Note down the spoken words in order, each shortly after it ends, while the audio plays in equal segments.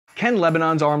Can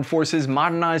Lebanon's armed forces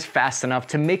modernize fast enough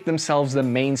to make themselves the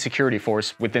main security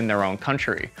force within their own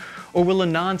country? Or will a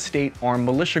non-state armed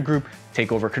militia group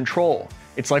take over control?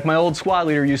 It's like my old squad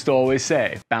leader used to always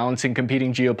say, balancing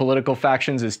competing geopolitical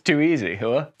factions is too easy,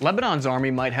 huh? Lebanon's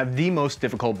army might have the most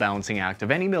difficult balancing act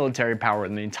of any military power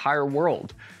in the entire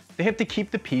world. They have to keep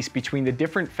the peace between the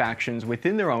different factions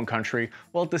within their own country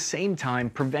while at the same time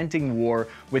preventing war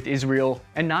with Israel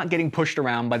and not getting pushed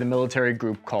around by the military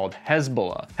group called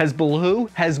Hezbollah. Hezbollah who?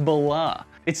 Hezbollah.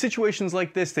 It's situations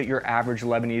like this that your average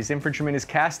Lebanese infantryman is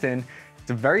cast in.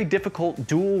 It's a very difficult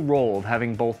dual role of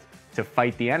having both to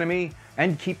fight the enemy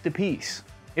and keep the peace.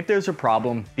 If there's a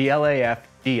problem, the LAF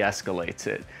de-escalates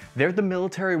it. They're the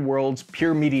military world's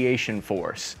pure mediation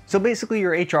force. So basically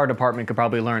your HR department could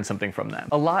probably learn something from them.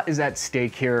 A lot is at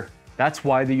stake here. That's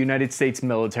why the United States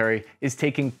military is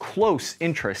taking close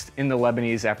interest in the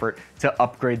Lebanese effort to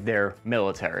upgrade their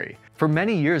military. For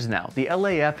many years now, the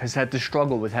LAF has had to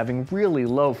struggle with having really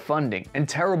low funding and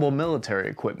terrible military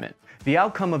equipment. The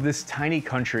outcome of this tiny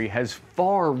country has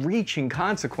far-reaching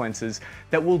consequences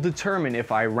that will determine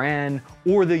if Iran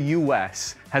or the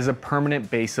US has a permanent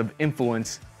base of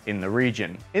influence in the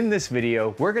region. In this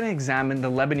video, we're going to examine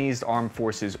the Lebanese armed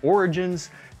forces'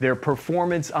 origins, their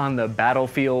performance on the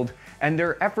battlefield, and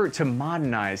their effort to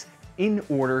modernize in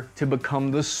order to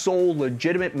become the sole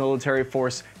legitimate military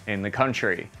force in the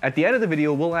country. At the end of the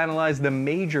video, we'll analyze the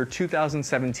major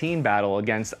 2017 battle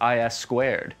against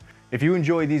IS-squared. If you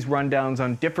enjoy these rundowns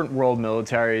on different world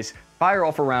militaries, fire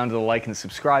off a round of the like and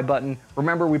subscribe button.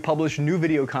 Remember, we publish new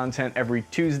video content every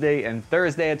Tuesday and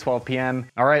Thursday at 12 p.m.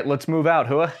 All right, let's move out,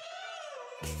 huh?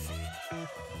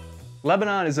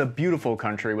 Lebanon is a beautiful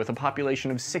country with a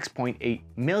population of 6.8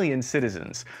 million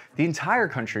citizens. The entire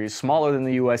country is smaller than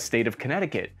the US state of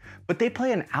Connecticut, but they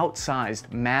play an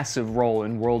outsized, massive role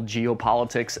in world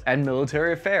geopolitics and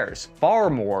military affairs, far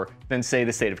more than, say,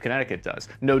 the state of Connecticut does.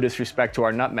 No disrespect to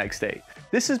our nutmeg state.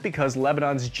 This is because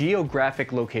Lebanon's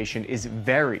geographic location is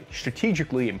very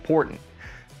strategically important.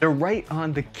 They're right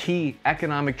on the key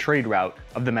economic trade route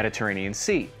of the Mediterranean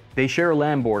Sea. They share a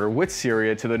land border with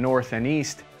Syria to the north and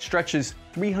east, stretches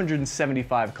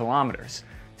 375 kilometers.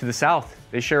 To the south,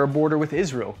 they share a border with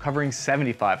Israel covering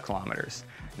 75 kilometers.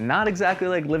 Not exactly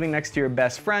like living next to your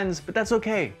best friends, but that's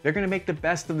okay. They're gonna make the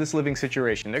best of this living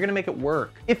situation. They're gonna make it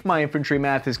work. If my infantry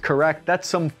math is correct, that's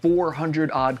some 400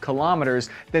 odd kilometers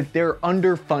that their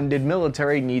underfunded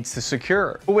military needs to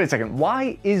secure. But wait a second,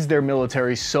 why is their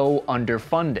military so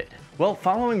underfunded? Well,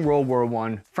 following World War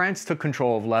I, France took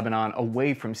control of Lebanon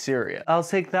away from Syria. I'll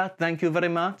take that, thank you very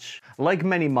much. Like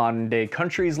many modern-day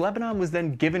countries, Lebanon was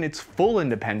then given its full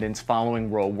independence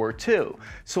following World War II.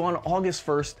 So on August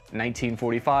 1st,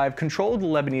 1945, control of the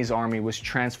Lebanese army was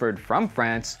transferred from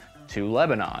France to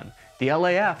Lebanon. The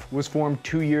LAF was formed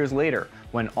 2 years later,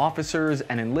 when officers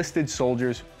and enlisted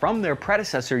soldiers from their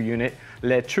predecessor unit,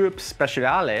 Les Troupes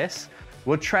Spéciales,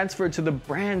 were transferred to the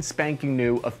brand spanking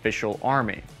new official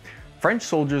army. French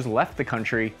soldiers left the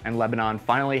country, and Lebanon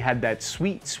finally had that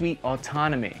sweet, sweet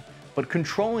autonomy. But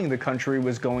controlling the country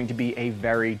was going to be a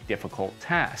very difficult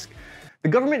task. The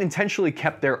government intentionally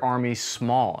kept their army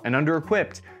small and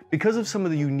under-equipped because of some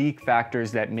of the unique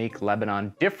factors that make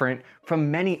Lebanon different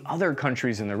from many other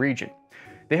countries in the region.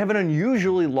 They have an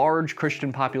unusually large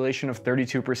Christian population of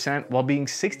 32% while being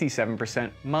 67%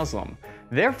 Muslim.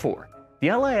 Therefore, the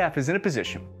LAF is in a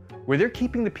position where they're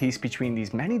keeping the peace between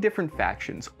these many different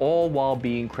factions, all while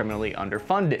being criminally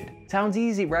underfunded. Sounds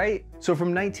easy, right? So from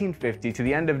 1950 to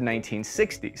the end of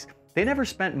 1960s, they never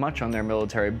spent much on their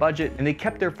military budget, and they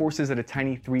kept their forces at a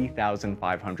tiny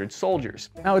 3,500 soldiers.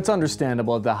 Now, it's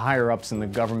understandable that the higher-ups in the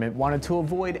government wanted to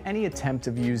avoid any attempt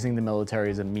of using the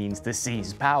military as a means to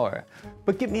seize power.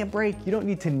 But give me a break, you don't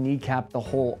need to kneecap the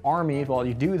whole army while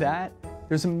you do that.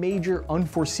 There's some major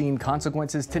unforeseen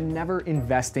consequences to never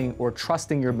investing or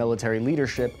trusting your military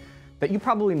leadership that you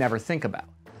probably never think about.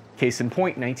 Case in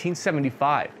point,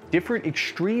 1975, different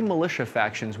extreme militia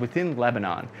factions within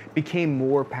Lebanon became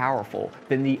more powerful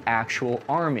than the actual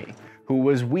army, who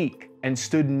was weak and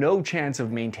stood no chance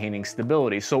of maintaining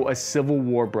stability, so a civil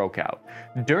war broke out.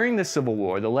 During the civil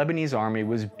war, the Lebanese army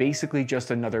was basically just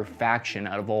another faction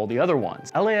out of all the other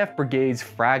ones. LAF brigades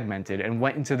fragmented and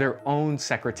went into their own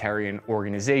sectarian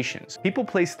organizations. People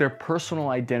placed their personal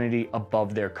identity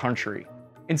above their country.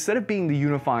 Instead of being the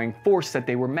unifying force that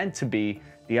they were meant to be,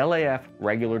 the LAF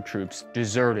regular troops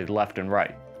deserted left and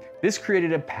right. This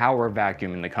created a power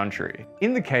vacuum in the country.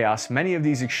 In the chaos, many of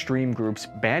these extreme groups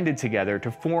banded together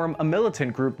to form a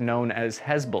militant group known as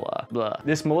Hezbollah.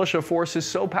 This militia force is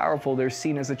so powerful they're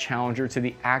seen as a challenger to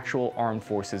the actual armed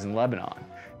forces in Lebanon.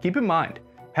 Keep in mind,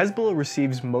 Hezbollah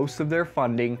receives most of their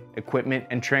funding, equipment,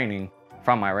 and training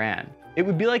from Iran. It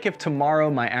would be like if tomorrow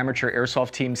my amateur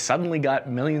airsoft team suddenly got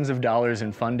millions of dollars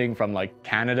in funding from like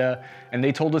Canada and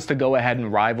they told us to go ahead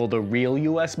and rival the real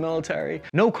US military.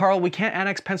 No, Carl, we can't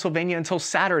annex Pennsylvania until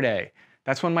Saturday.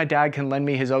 That's when my dad can lend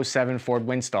me his '07 Ford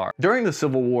Windstar. During the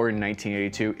Civil War in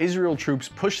 1982, Israel troops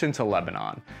pushed into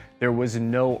Lebanon. There was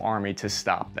no army to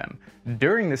stop them.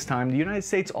 During this time, the United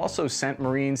States also sent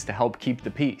Marines to help keep the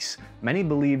peace. Many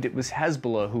believed it was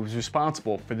Hezbollah who was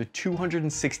responsible for the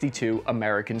 262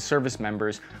 American service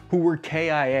members who were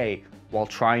KIA while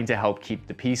trying to help keep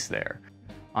the peace there.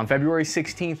 On February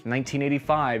 16,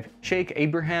 1985, Sheikh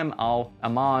Abraham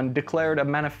al-Aman declared a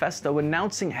manifesto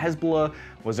announcing Hezbollah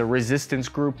was a resistance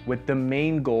group with the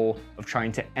main goal of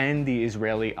trying to end the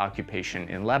Israeli occupation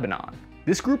in Lebanon.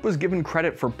 This group was given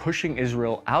credit for pushing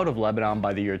Israel out of Lebanon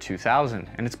by the year 2000,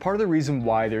 and it's part of the reason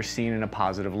why they're seen in a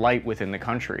positive light within the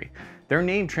country. Their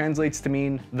name translates to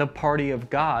mean the Party of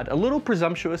God, a little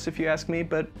presumptuous if you ask me,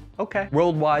 but okay.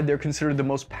 Worldwide, they're considered the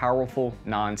most powerful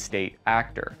non-state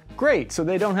actor. Great, so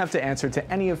they don't have to answer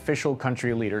to any official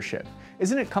country leadership.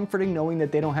 Isn't it comforting knowing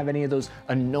that they don't have any of those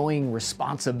annoying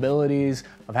responsibilities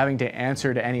of having to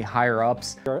answer to any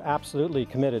higher-ups? We're absolutely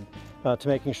committed to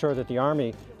making sure that the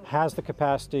Army has the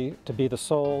capacity to be the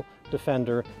sole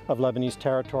defender of Lebanese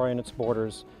territory and its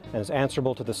borders, and is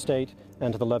answerable to the state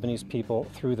and to the Lebanese people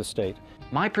through the state.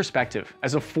 My perspective,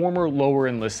 as a former lower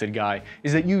enlisted guy,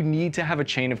 is that you need to have a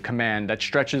chain of command that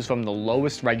stretches from the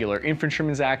lowest regular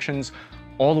infantryman's actions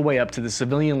all the way up to the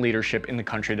civilian leadership in the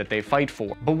country that they fight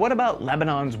for. But what about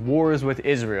Lebanon's wars with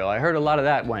Israel? I heard a lot of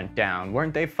that went down.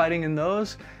 Weren't they fighting in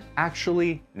those?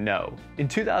 Actually, no. In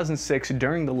 2006,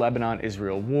 during the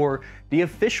Lebanon-Israel war, the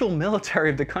official military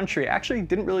of the country actually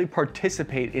didn't really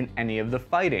participate in any of the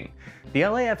fighting. The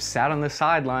LAF sat on the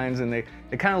sidelines and they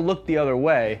kind of looked the other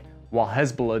way, while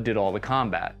Hezbollah did all the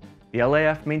combat. The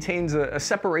LAF maintains a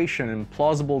separation and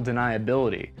plausible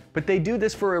deniability, but they do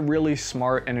this for a really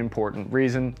smart and important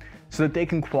reason, so that they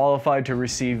can qualify to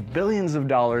receive billions of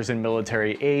dollars in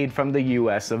military aid from the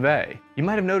US of A. You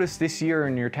might have noticed this year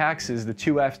in your taxes the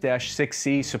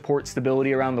 2F-6C support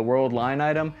stability around the world line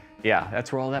item. Yeah,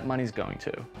 that's where all that money's going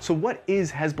to. So what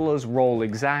is Hezbollah's role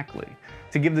exactly?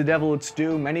 To give the devil its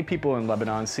due, many people in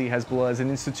Lebanon see Hezbollah as an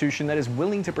institution that is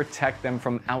willing to protect them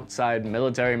from outside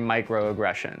military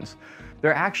microaggressions.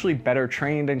 They're actually better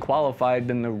trained and qualified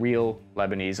than the real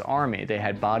Lebanese army. They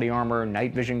had body armor,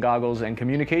 night vision goggles, and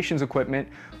communications equipment,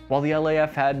 while the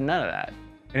LAF had none of that.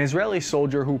 An Israeli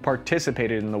soldier who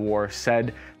participated in the war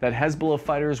said that Hezbollah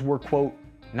fighters were, quote,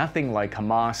 nothing like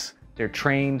Hamas. They're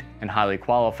trained and highly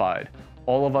qualified.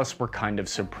 All of us were kind of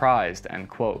surprised, end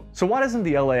quote. So why doesn't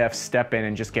the LAF step in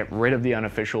and just get rid of the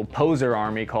unofficial poser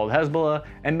army called Hezbollah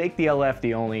and make the LAF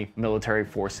the only military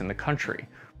force in the country?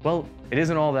 Well, it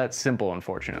isn't all that simple,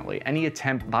 unfortunately. Any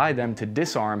attempt by them to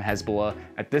disarm Hezbollah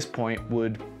at this point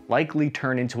would likely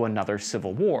turn into another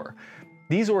civil war.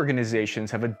 These organizations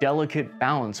have a delicate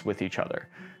balance with each other.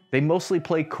 They mostly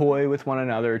play coy with one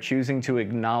another, choosing to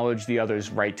acknowledge the other's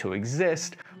right to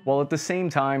exist, while at the same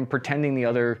time pretending the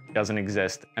other doesn't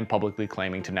exist and publicly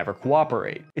claiming to never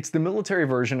cooperate. It's the military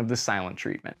version of the silent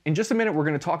treatment. In just a minute, we're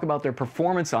going to talk about their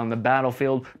performance on the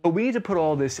battlefield, but we need to put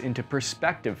all this into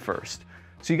perspective first.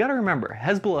 So you gotta remember,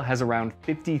 Hezbollah has around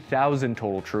 50,000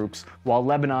 total troops, while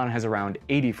Lebanon has around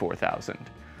 84,000.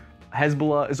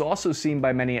 Hezbollah is also seen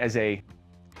by many as a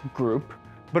group,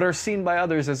 but are seen by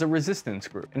others as a resistance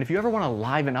group. And if you ever wanna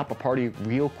liven up a party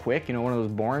real quick, you know, one of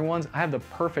those boring ones, I have the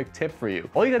perfect tip for you.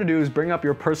 All you gotta do is bring up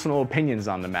your personal opinions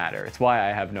on the matter. It's why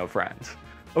I have no friends.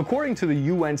 According to the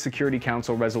UN Security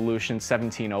Council Resolution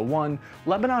 1701,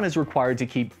 Lebanon is required to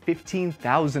keep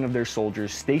 15,000 of their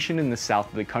soldiers stationed in the south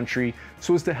of the country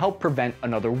so as to help prevent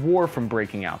another war from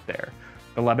breaking out there.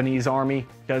 The Lebanese army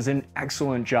does an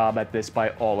excellent job at this by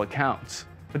all accounts.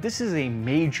 But this is a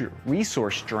major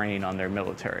resource drain on their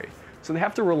military, so they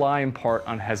have to rely in part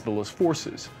on Hezbollah's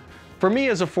forces. For me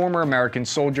as a former American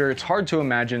soldier, it's hard to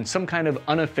imagine some kind of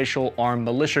unofficial armed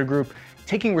militia group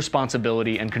taking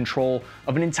responsibility and control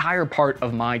of an entire part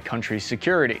of my country's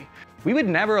security. We would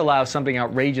never allow something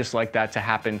outrageous like that to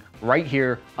happen right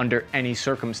here under any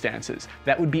circumstances.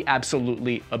 That would be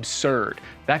absolutely absurd.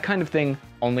 That kind of thing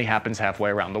only happens halfway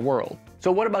around the world.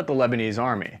 So what about the Lebanese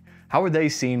army? How are they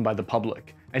seen by the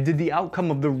public? And did the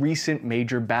outcome of the recent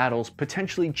major battles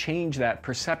potentially change that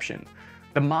perception?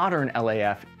 The modern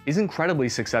LAF is incredibly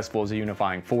successful as a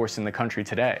unifying force in the country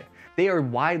today. They are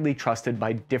widely trusted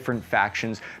by different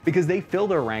factions because they fill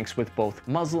their ranks with both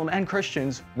Muslim and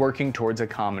Christians working towards a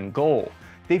common goal.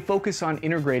 They focus on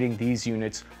integrating these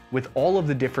units with all of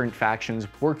the different factions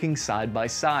working side by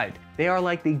side. They are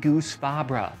like the Goose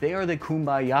Fabra, they are the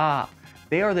Kumbaya,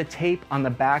 they are the tape on the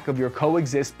back of your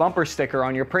coexist bumper sticker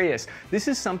on your Prius. This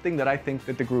is something that I think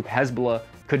that the group Hezbollah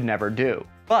could never do.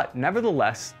 But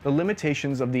nevertheless, the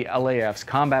limitations of the LAF's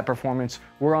combat performance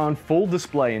were on full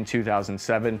display in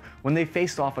 2007 when they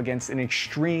faced off against an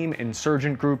extreme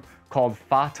insurgent group called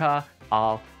Fatah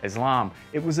al-Islam.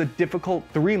 It was a difficult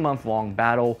 3-month-long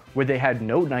battle where they had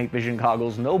no night vision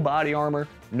goggles, no body armor,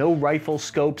 no rifle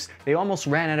scopes. They almost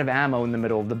ran out of ammo in the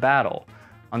middle of the battle.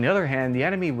 On the other hand, the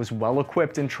enemy was well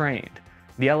equipped and trained.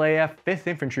 The LAF 5th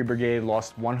Infantry Brigade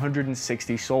lost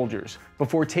 160 soldiers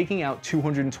before taking out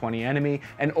 220 enemy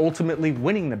and ultimately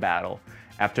winning the battle.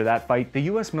 After that fight, the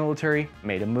US military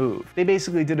made a move. They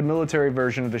basically did a military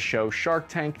version of the show Shark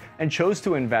Tank and chose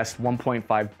to invest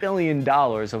 $1.5 billion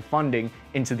of funding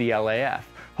into the LAF,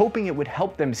 hoping it would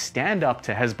help them stand up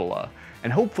to Hezbollah,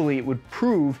 and hopefully it would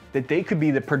prove that they could be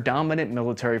the predominant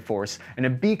military force and a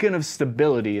beacon of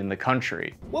stability in the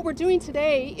country. What we're doing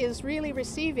today is really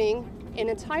receiving an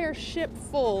entire ship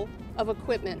full of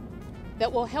equipment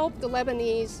that will help the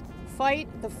Lebanese fight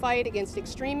the fight against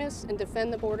extremists and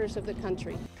defend the borders of the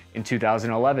country. In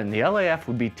 2011, the LAF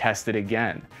would be tested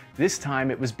again. This time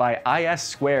it was by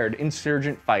IS-squared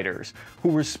insurgent fighters who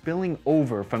were spilling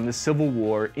over from the civil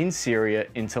war in Syria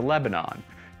into Lebanon.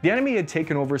 The enemy had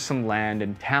taken over some land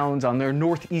and towns on their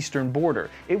northeastern border.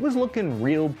 It was looking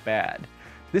real bad.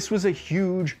 This was a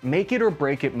huge make it or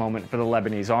break it moment for the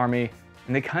Lebanese army,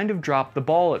 and they kind of dropped the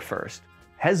ball at first.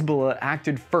 Hezbollah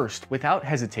acted first without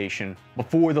hesitation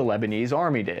before the Lebanese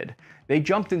army did. They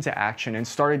jumped into action and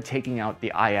started taking out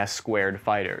the IS-squared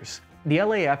fighters. The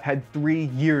LAF had 3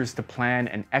 years to plan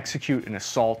and execute an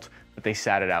assault, but they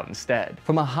sat it out instead.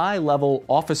 From a high-level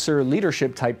officer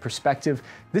leadership type perspective,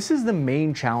 this is the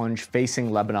main challenge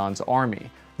facing Lebanon's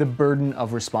army, the burden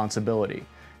of responsibility.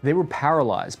 They were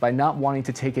paralyzed by not wanting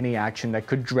to take any action that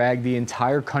could drag the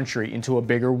entire country into a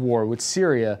bigger war with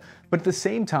Syria, but at the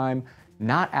same time,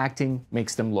 not acting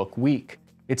makes them look weak.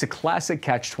 It's a classic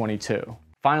catch-22.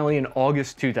 Finally, in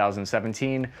August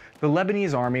 2017, the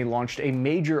Lebanese army launched a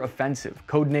major offensive,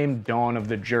 codenamed Dawn of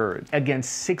the Druze,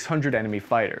 against 600 enemy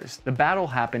fighters. The battle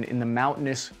happened in the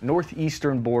mountainous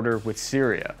northeastern border with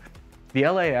Syria. The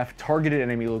LAF targeted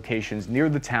enemy locations near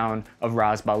the town of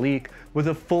Ras Balik with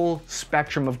a full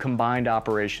spectrum of combined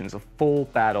operations, a full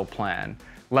battle plan.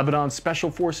 Lebanon's special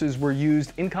forces were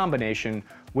used in combination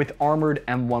with armored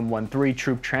M113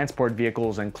 troop transport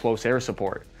vehicles and close air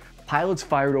support. Pilots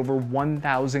fired over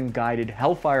 1,000 guided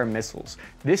Hellfire missiles.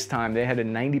 This time they had a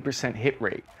 90% hit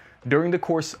rate. During the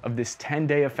course of this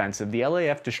 10-day offensive, the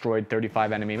LAF destroyed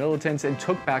 35 enemy militants and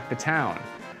took back the town.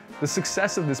 The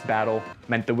success of this battle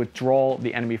meant the withdrawal of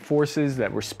the enemy forces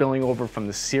that were spilling over from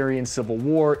the Syrian civil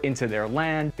war into their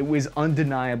land. It was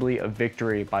undeniably a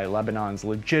victory by Lebanon's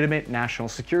legitimate national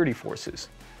security forces.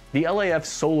 The LAF's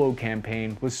solo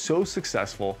campaign was so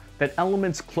successful that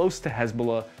elements close to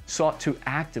Hezbollah sought to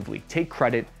actively take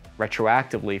credit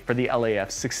retroactively for the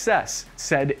LAF's success,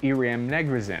 said Iram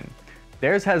Negrizin.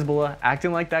 There's Hezbollah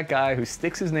acting like that guy who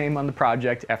sticks his name on the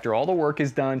project after all the work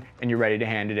is done and you're ready to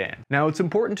hand it in. Now, it's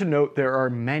important to note there are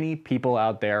many people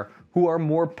out there who are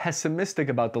more pessimistic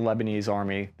about the Lebanese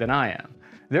army than I am.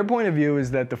 Their point of view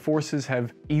is that the forces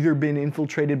have either been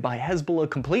infiltrated by Hezbollah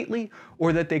completely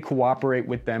or that they cooperate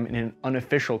with them in an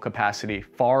unofficial capacity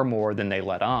far more than they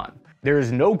let on. There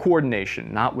is no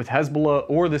coordination, not with Hezbollah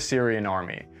or the Syrian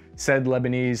army, said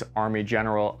Lebanese Army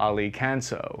General Ali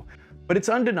Kanso. But it's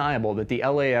undeniable that the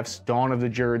LAF's Dawn of the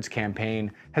Druze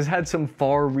campaign has had some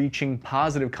far-reaching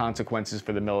positive consequences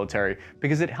for the military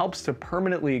because it helps to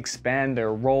permanently expand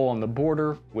their role on the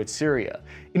border with Syria.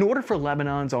 In order for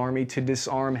Lebanon's army to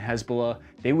disarm Hezbollah,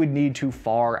 they would need to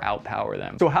far outpower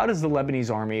them. So how does the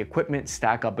Lebanese army equipment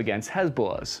stack up against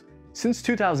Hezbollah's? Since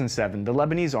 2007, the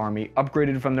Lebanese army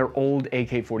upgraded from their old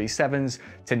AK-47s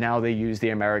to now they use the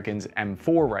Americans'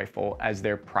 M4 rifle as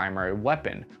their primary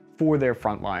weapon for their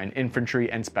frontline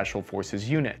infantry and special forces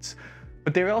units.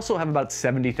 But they also have about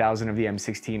 70,000 of the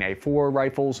M16A4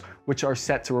 rifles, which are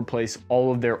set to replace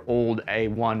all of their old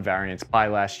A1 variants by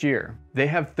last year. They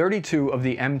have 32 of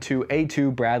the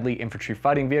M2A2 Bradley infantry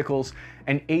fighting vehicles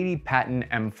and 80 Patton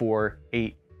M4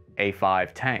 8A5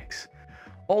 tanks.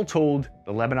 All told,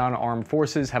 the Lebanon Armed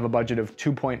Forces have a budget of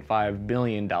 $2.5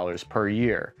 billion per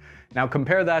year. Now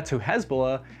compare that to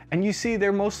Hezbollah, and you see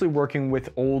they're mostly working with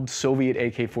old Soviet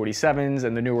AK-47s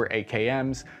and the newer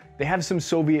AKMs. They have some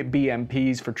Soviet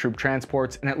BMPs for troop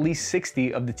transports and at least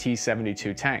 60 of the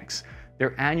T-72 tanks.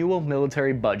 Their annual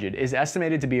military budget is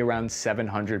estimated to be around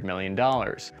 $700 million.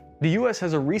 The US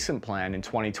has a recent plan in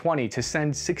 2020 to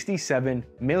send $67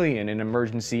 million in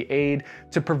emergency aid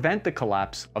to prevent the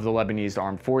collapse of the Lebanese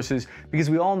Armed Forces, because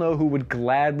we all know who would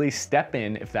gladly step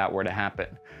in if that were to happen.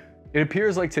 It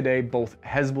appears like today both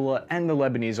Hezbollah and the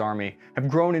Lebanese army have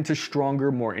grown into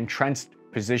stronger, more entrenched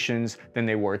positions than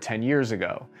they were 10 years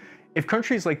ago. If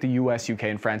countries like the US, UK,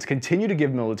 and France continue to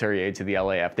give military aid to the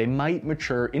LAF, they might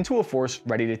mature into a force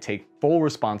ready to take full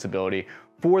responsibility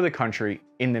for the country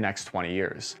in the next 20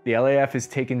 years. The LAF is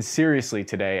taken seriously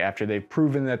today after they've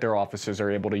proven that their officers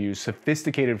are able to use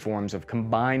sophisticated forms of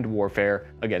combined warfare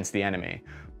against the enemy.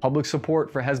 Public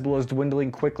support for Hezbollah is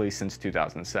dwindling quickly since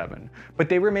 2007, but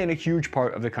they remain a huge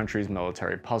part of the country's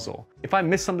military puzzle. If I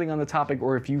missed something on the topic,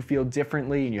 or if you feel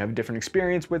differently and you have a different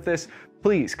experience with this,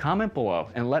 please comment below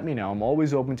and let me know. I'm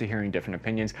always open to hearing different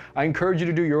opinions. I encourage you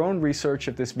to do your own research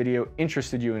if this video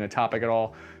interested you in a topic at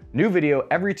all. New video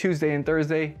every Tuesday and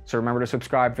Thursday, so remember to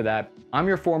subscribe for that. I'm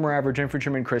your former average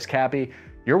infantryman, Chris Cappy.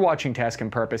 You're watching Task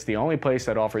and Purpose, the only place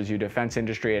that offers you defense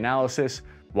industry analysis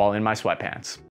while in my sweatpants.